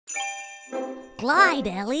Glide,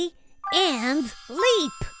 Ellie, and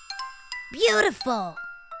leap. Beautiful.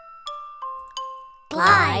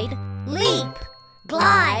 Glide, leap,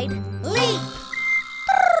 glide, leap.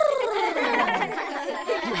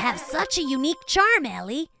 You have such a unique charm,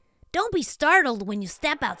 Ellie. Don't be startled when you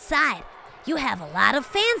step outside. You have a lot of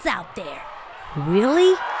fans out there.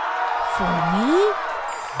 Really? For me?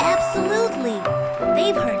 Absolutely.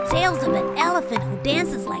 They've heard tales of an elephant who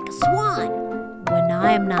dances like a swan. When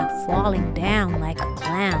I am not falling down like a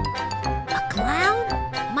clown. A clown?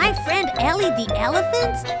 My friend Ellie the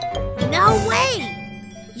elephant? No way!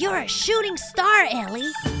 You're a shooting star,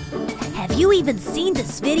 Ellie. Have you even seen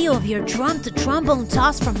this video of your drum to trombone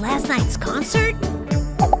toss from last night's concert?